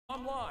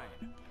Online.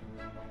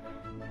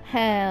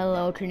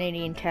 Hello,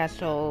 Canadian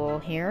Castle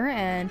here,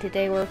 and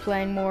today we're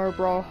playing more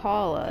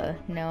Brawlhalla.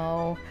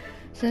 Now,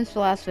 since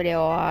the last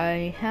video,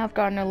 I have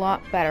gotten a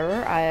lot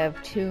better. I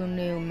have two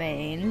new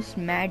mains,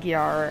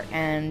 Magyar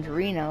and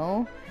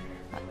Reno,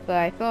 but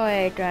I feel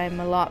like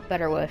I'm a lot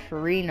better with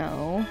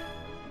Reno.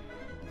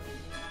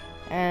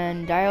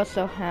 And I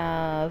also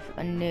have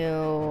a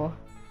new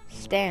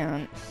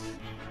stance,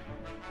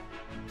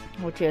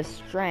 which is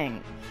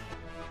Strength.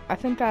 I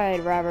think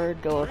I'd rather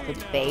go with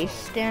the base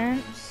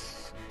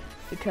stance,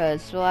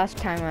 because the last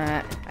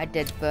time I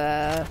did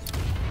the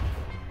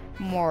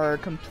more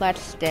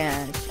complex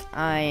stance,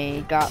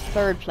 I got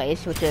 3rd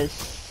place, which is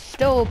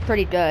still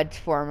pretty good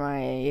for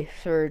my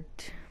 3rd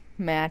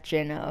match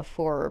in a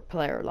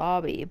 4-player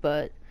lobby,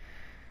 but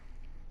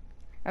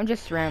I'm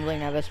just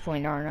rambling at this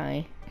point, aren't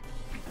I?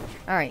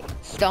 Alright,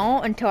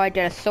 stall until I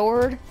get a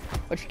sword,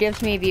 which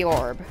gives me the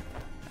orb.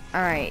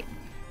 Alright.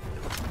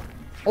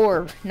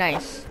 Orb,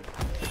 nice.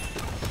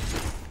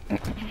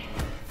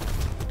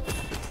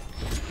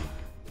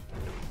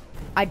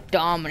 I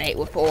dominate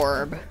with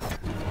orb.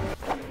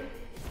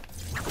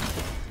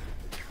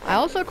 I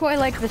also quite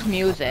like this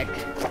music.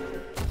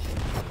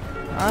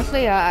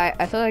 Honestly,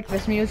 I feel like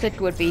this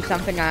music would be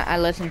something I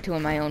listen to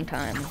in my own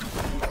time.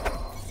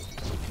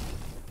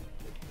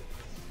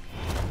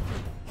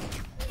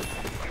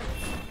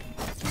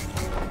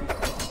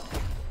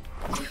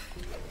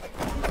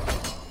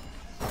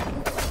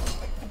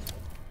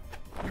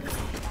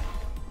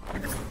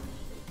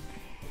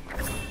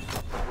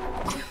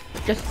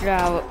 Just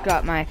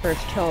got my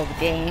first kill of the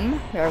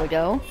game. There we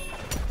go.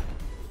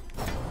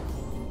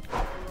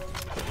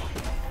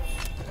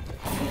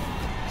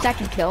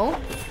 Second kill.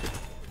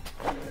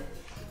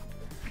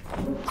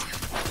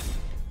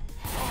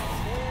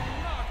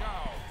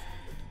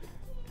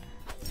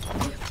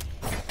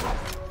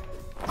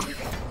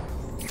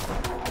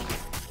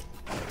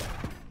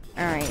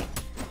 Alright.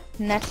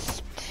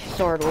 Next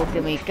sword will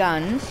give me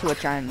guns,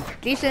 which I'm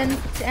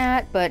decent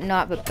at, but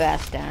not the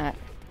best at.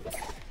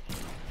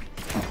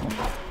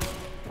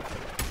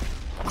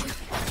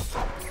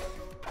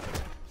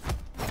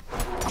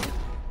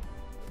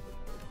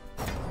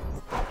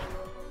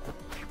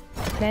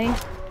 Okay.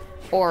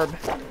 Orb.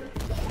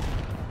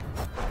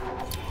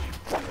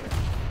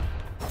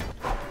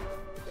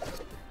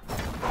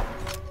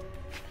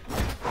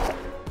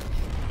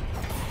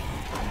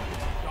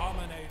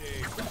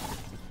 Dominating.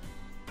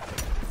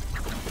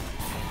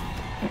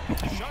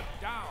 Shut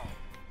down.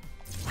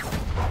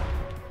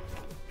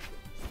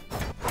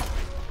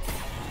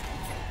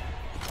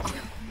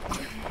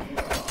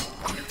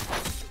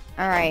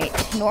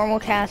 Alright, normal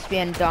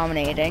Caspian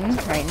dominating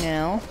right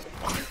now.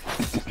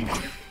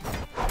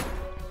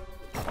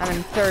 I'm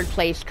in 3rd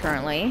place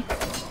currently.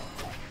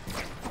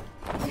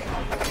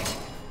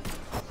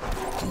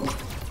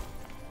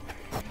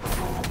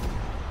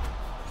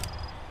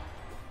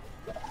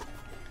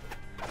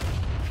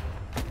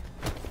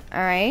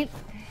 Alright.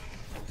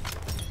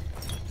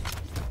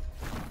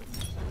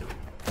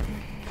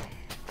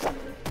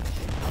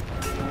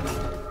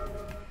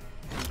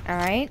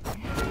 Alright.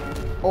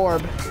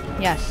 Orb.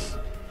 Yes.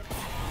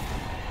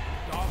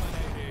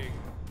 Dominating.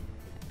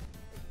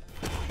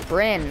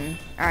 Bryn.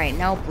 Alright,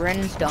 now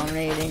Bryn's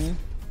dominating.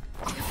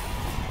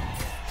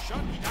 Shut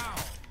down.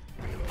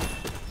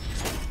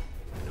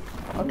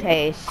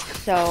 Okay,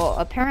 so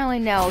apparently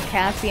now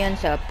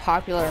Caspian's a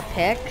popular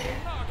pick.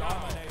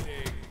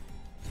 Dominating.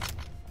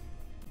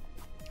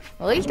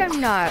 At least I'm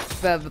not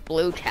the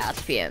blue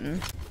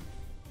Caspian.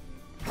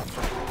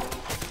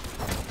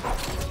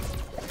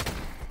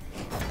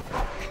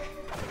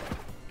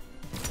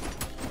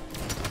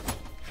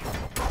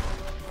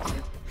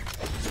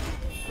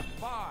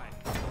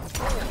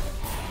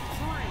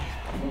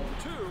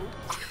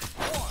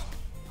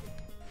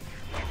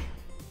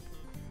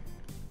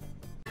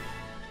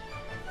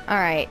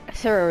 Alright,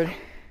 3rd.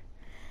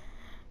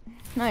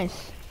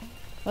 Nice.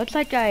 Looks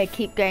like I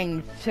keep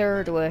getting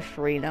 3rd with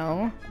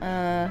Reno.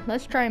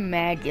 Let's try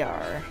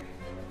Magyar.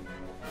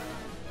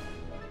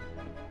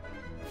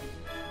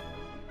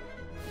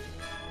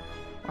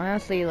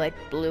 Honestly, like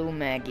blue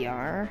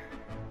Magyar.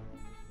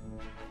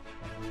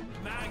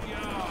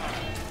 Magyar.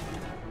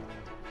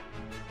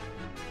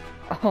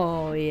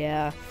 Oh,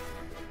 yeah.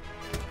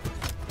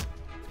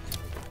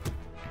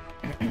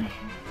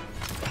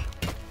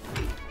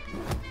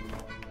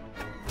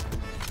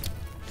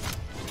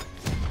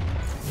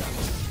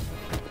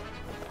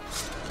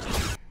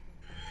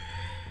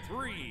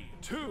 Three,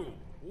 two,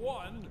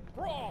 one,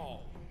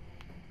 brawl.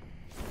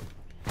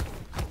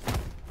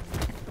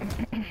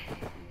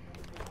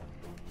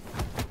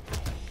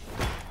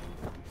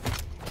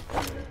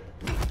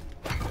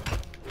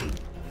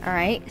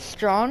 Alright,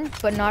 strong,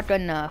 but not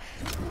good enough.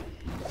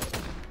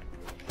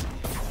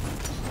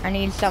 I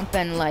need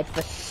something like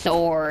the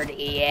sword,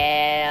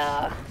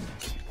 yeah.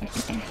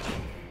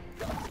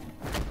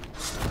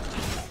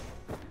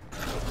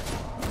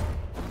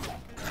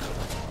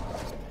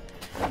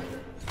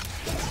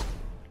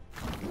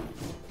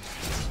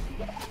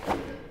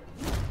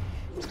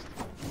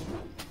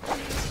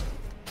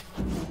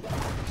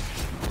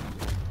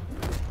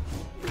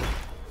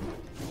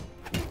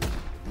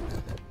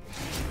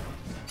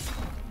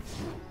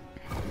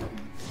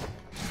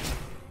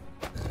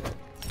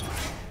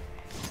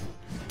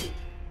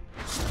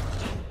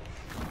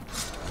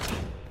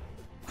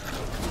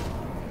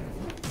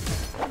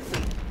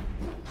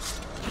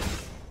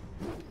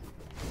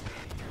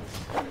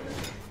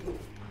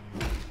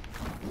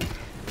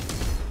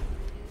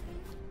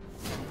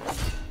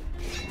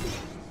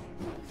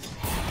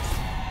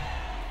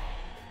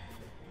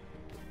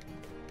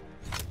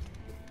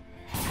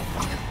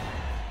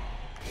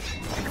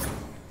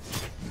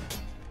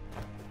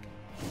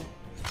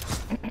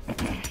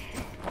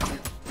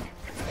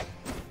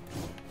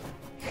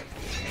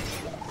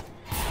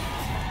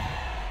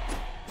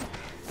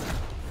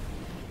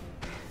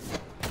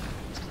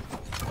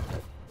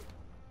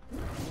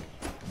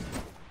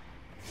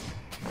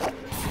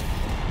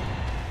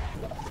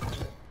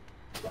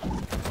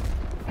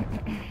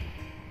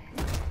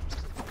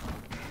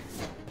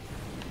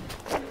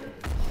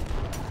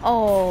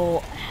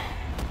 Oh.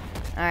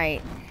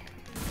 Alright.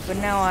 But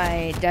now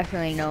I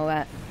definitely know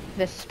that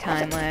this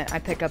time I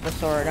pick up a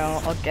sword,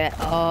 I'll get.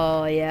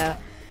 Oh, yeah.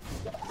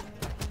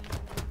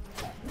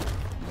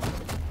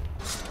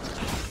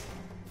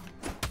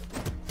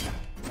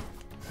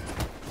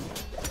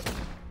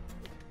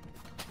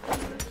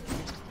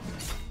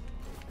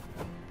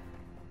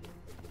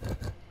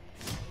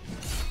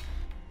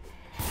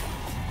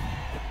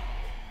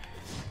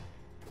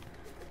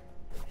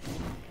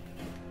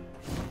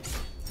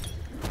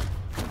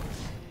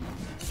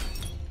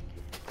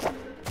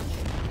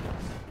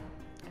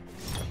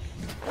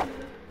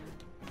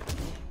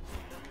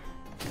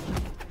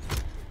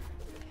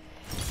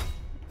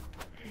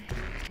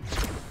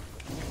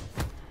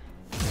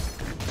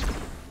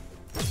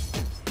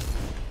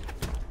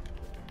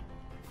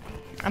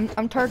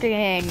 I'm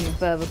targeting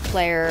the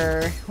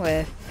player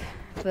with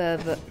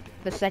the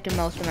second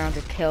most amount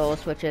of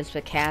kills, which is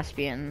the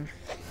Caspian.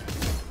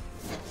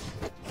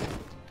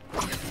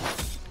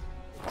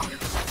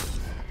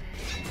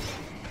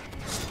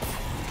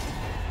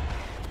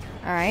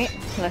 Alright,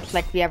 looks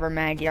like the other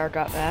Magyar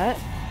got that.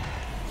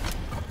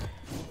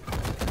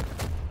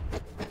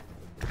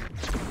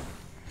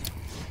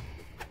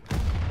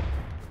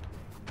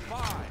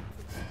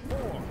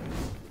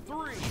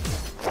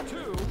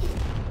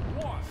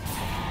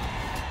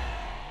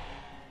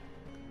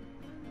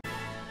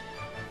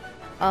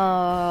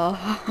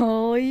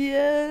 Oh,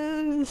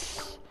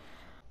 yes!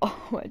 Oh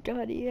my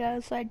god,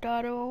 yes, I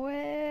got a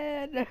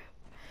win!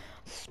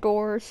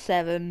 Score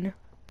 7.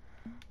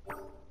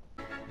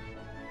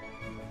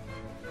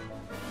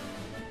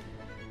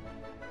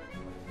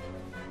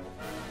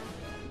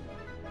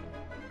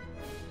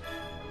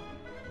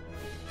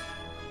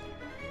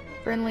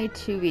 Friendly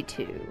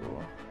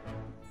 2v2.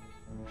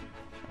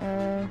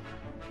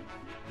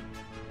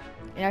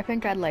 Yeah, I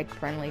think I'd like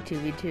friendly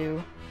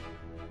 2v2.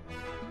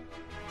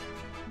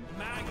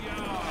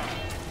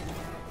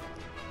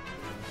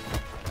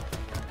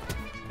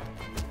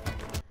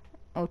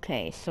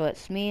 Okay, so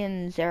it's me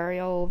and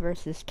Zariel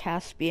versus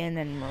Caspian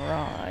and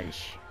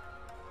Mirage.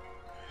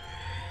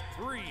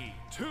 3,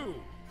 2,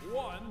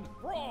 1,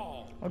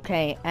 brawl!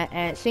 Okay,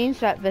 and it seems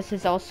that this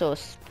is also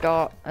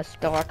a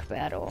stock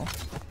battle.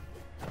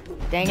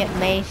 Dang it,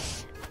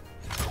 Mace.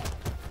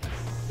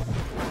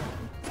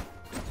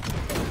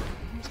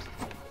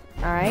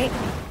 Alright.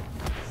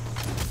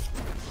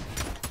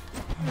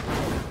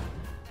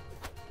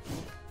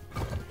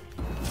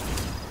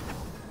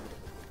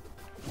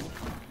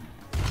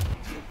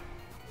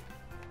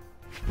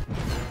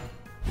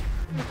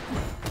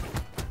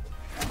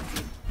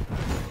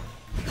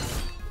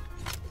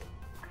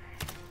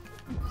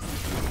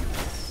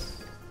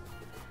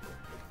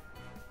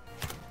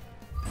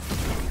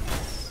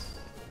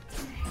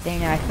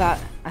 Dang it,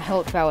 I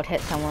hoped I would hit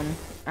someone.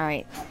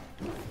 Alright.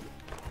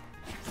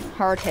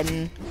 Hard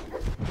hidden.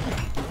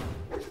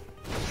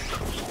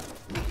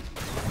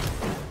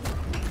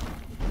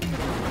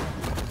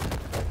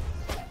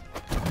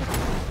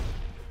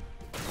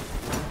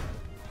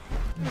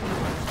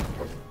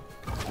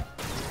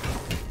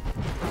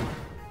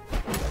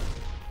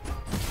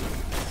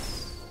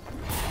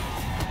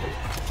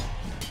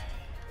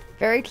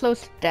 Very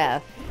close to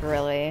death,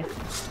 really.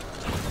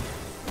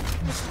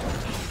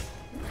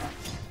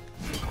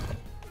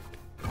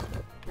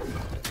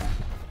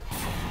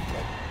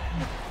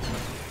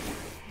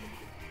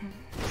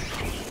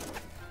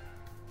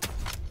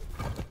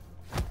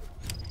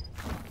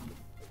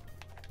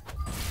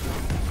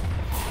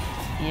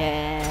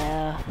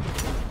 Yeah.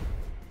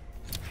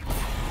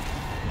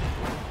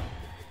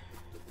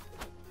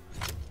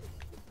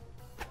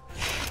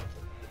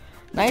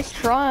 Nice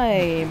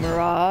try,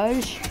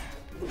 Mirage.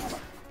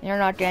 You're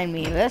not getting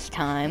me this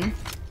time.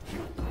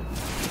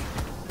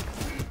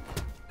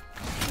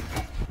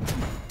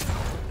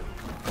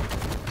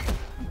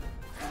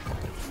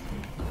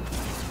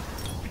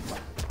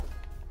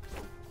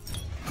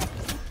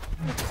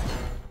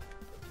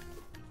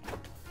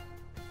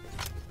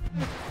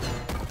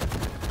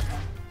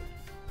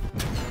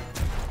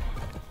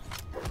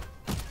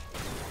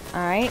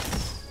 Alright.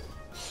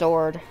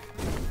 Sword.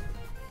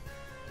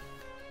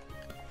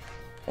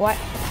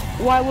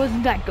 Why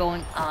wasn't that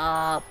going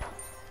up?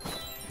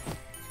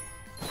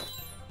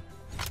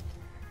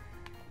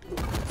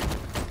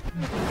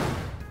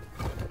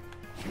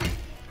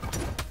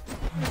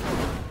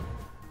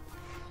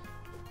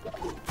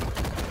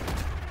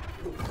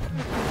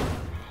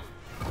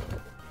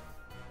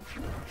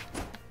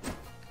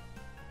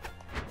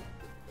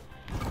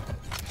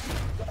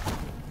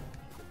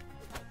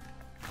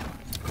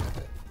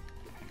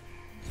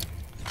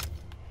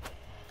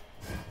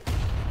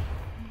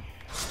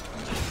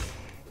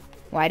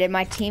 Why did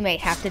my teammate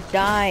have to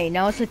die?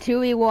 Now it's a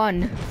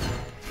 2v1.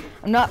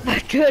 I'm not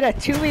that good at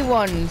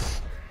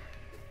 2v1s.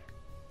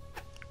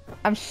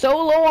 I'm so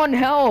low on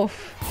health.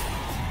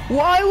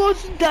 Why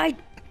wasn't I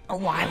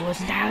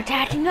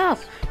attacking up?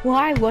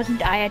 Why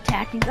wasn't I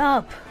attacking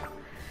up?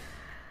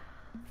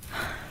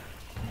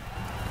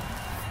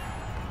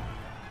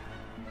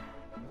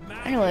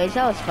 Anyways,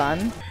 that was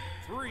fun.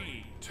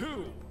 3,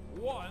 2,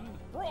 1,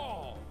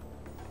 brawl!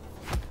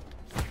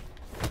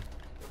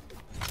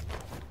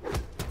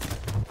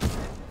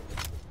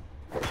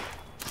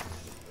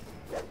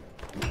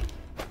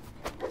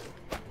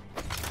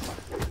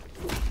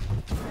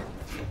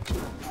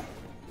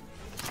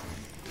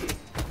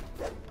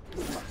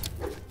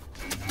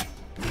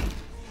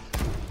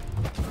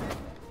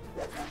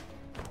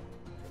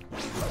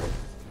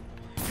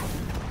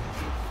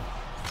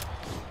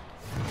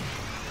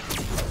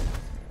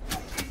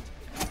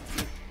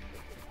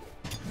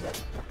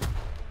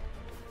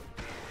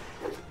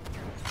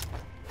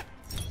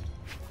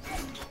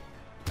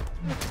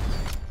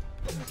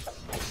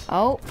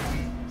 Oh.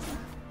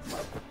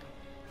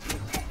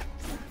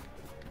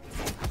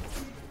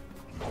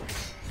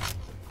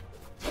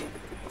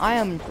 I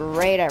am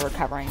great at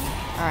recovering.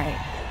 Alright.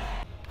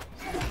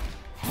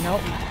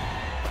 Nope.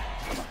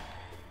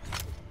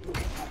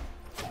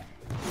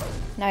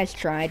 Nice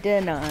try,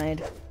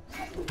 denied.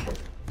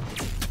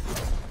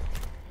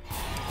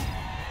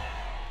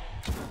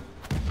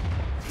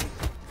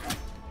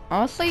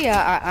 Honestly,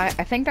 yeah,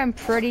 I think I'm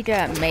pretty good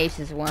at mace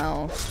as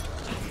well.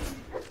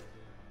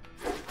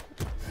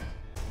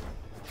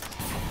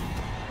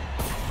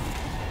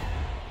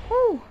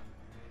 Woo!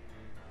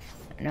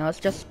 Now it's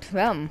just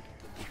them.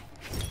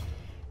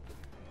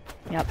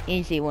 Yep,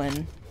 easy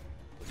win.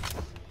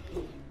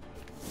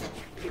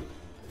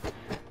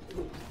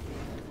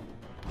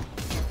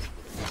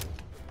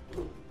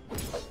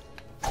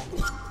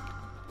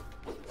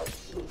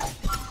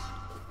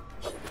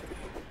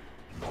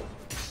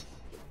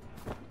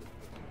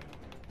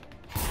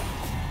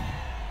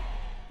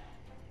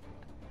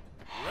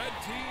 Red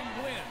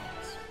team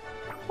wins.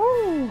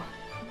 Woo!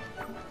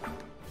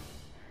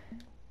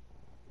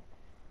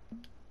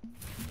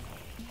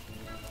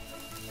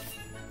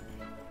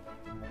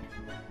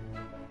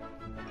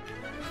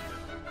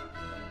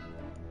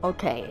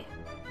 Okay,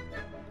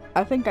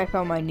 I think I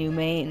found my new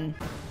main.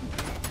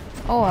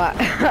 Oh,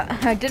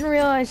 I didn't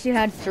realize you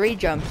had 3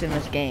 jumps in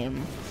this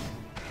game.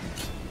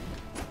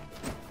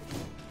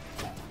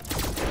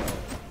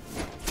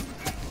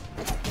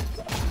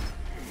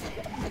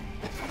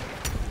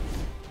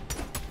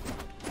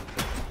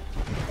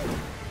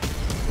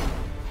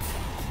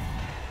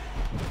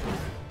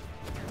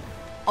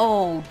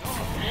 Oh.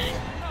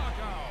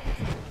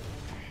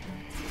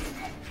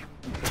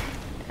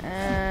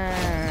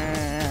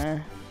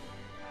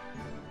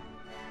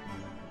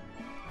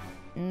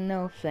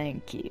 No,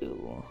 thank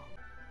you.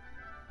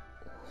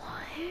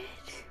 What?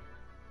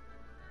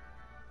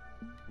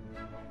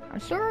 I'm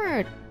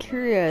sort of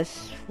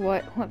curious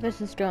what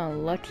this is gonna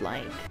look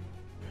like.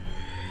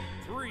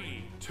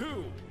 3,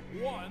 2,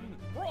 1,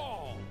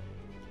 brawl!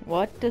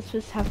 What does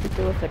this have to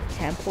do with a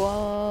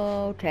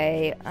temple?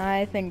 Okay,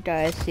 I think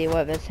I see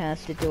what this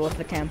has to do with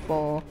a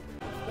temple.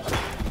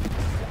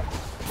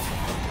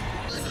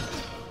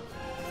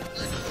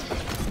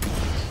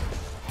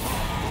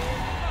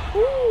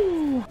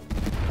 Woo!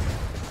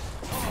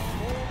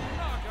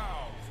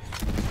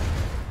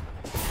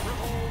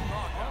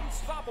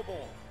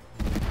 Unstoppable.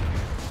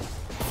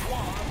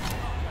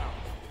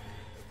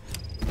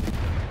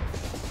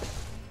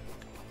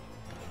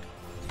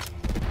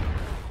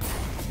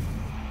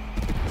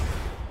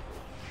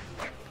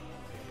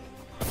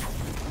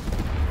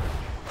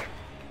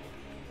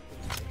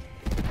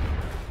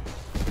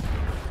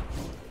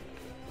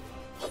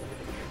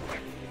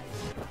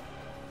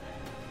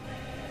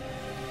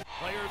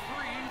 Player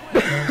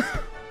 3 wins.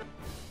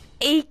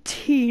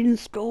 18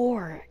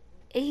 score.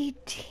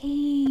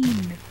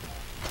 18.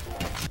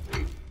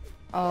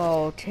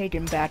 Oh,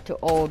 taken back to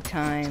old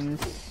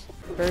times.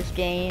 First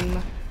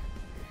game.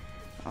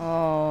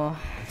 Oh.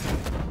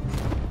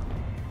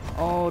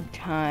 Old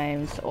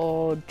times,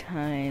 old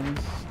times.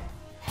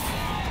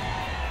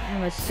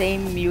 And the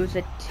same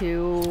music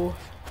too.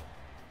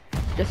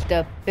 Just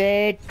a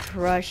big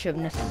crush of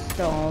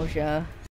nostalgia.